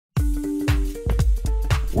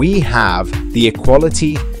We have the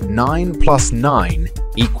equality 9 plus 9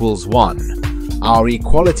 equals 1. Our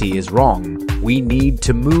equality is wrong. We need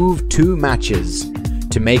to move 2 matches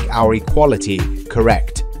to make our equality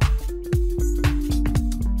correct.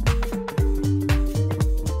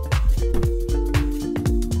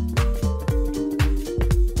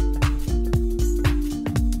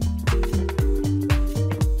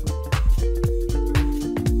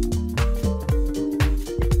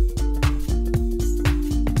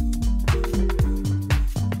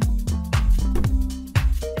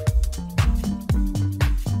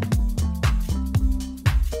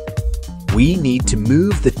 We need to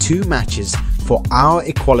move the 2 matches for our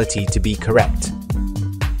equality to be correct.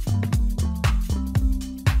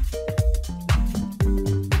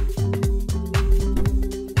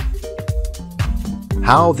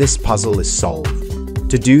 How this puzzle is solved.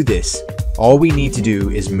 To do this, all we need to do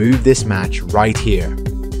is move this match right here.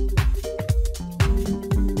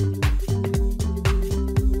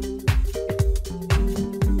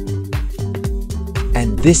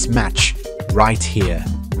 And this match right here.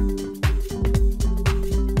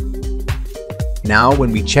 Now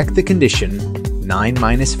when we check the condition, 9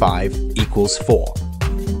 minus 5 equals 4.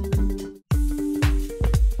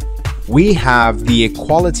 We have the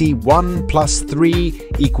equality 1 plus 3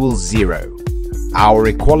 equals 0. Our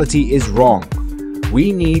equality is wrong.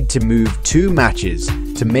 We need to move 2 matches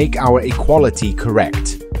to make our equality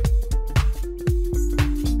correct.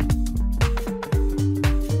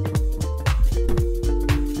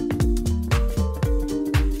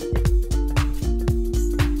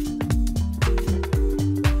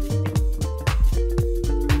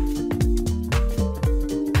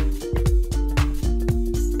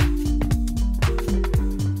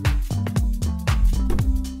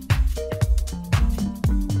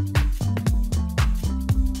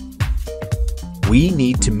 We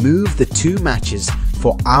need to move the 2 matches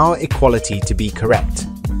for our equality to be correct.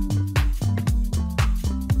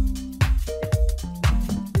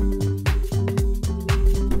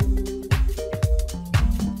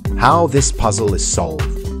 How this puzzle is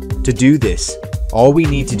solved. To do this, all we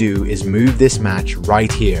need to do is move this match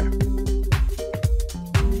right here.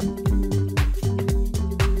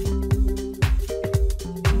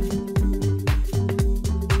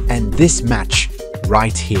 And this match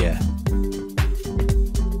right here.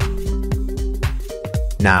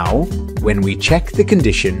 Now, when we check the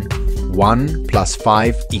condition, 1 plus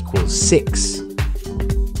 5 equals 6.